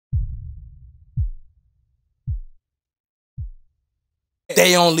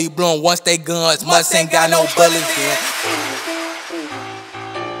They only blown once they guns, must ain't got no bullets then.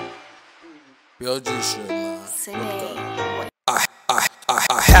 POG shit, man.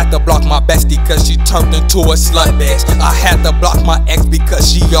 I had to block my bestie cause she turned into a slut bitch. I had to block my ex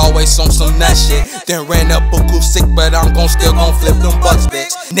because she always on some nut shit. Then ran up buku sick, but I'm still gon' flip them bucks,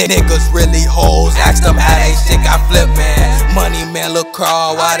 bitch. Niggas really hoes, ask them how they shit got flipped, man. Money man look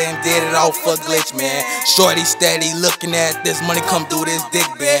crawl, I done did it all for glitch, man. Shorty steady looking at this money come through this dick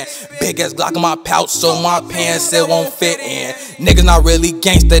band. Big ass Glock in my pouch so my pants it won't fit in. Niggas not really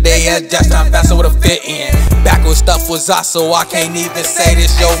gangsta, they ass just trying faster with a fit in. Backward stuff was I, so I can't even say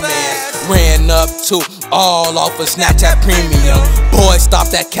this yo man. Ran up to all off of Snapchat Premium. Boys stop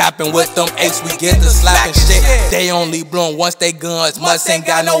that capping with them apes, we get the slapping shit. They only blown once they guns, must ain't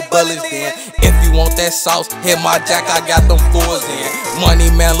got no bullets then. If you want that sauce, hit my jack, I got them fools in.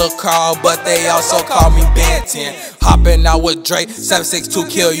 Money man look Carl, but they also call me Ben 10. Hopping out with Drake, 762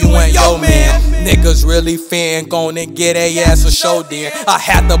 kill you and yo man. Niggas really fin, gon' and get a ass for show then. I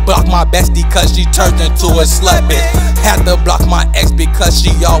had to block my bestie cause she turned into a slut bitch. Had to block my ex because she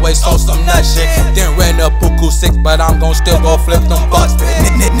always on some nut shit. Then ran up buku 6, but I'm gon' still go flip them bucks,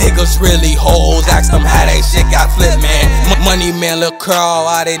 niggas really hoes, ask them how they shit got flipped, man. Money man look crawl,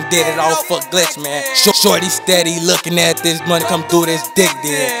 I done did it all for glitch, man. Shorty steady looking at this money come through this dick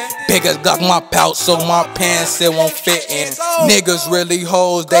then. Big as Glock my pouch so my pants it won't fit in. Niggas really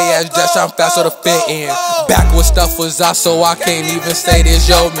hoes, they ass just I'm faster to fit in. Backward stuff was I, so I can't even say this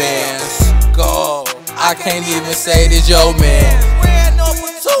yo man. Go, I can't even say this yo man. Ran number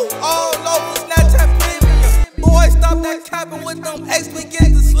 2 all over Snapchat Premium. Boys stop that capping with them apes,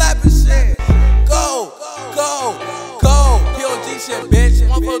 begin to slapping shit. Go, go, go. POG shit, bitch.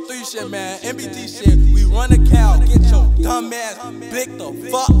 143 shit, man. MBT shit. We run a cow. Get your dumb ass blick the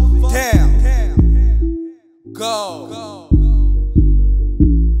fuck down. Go.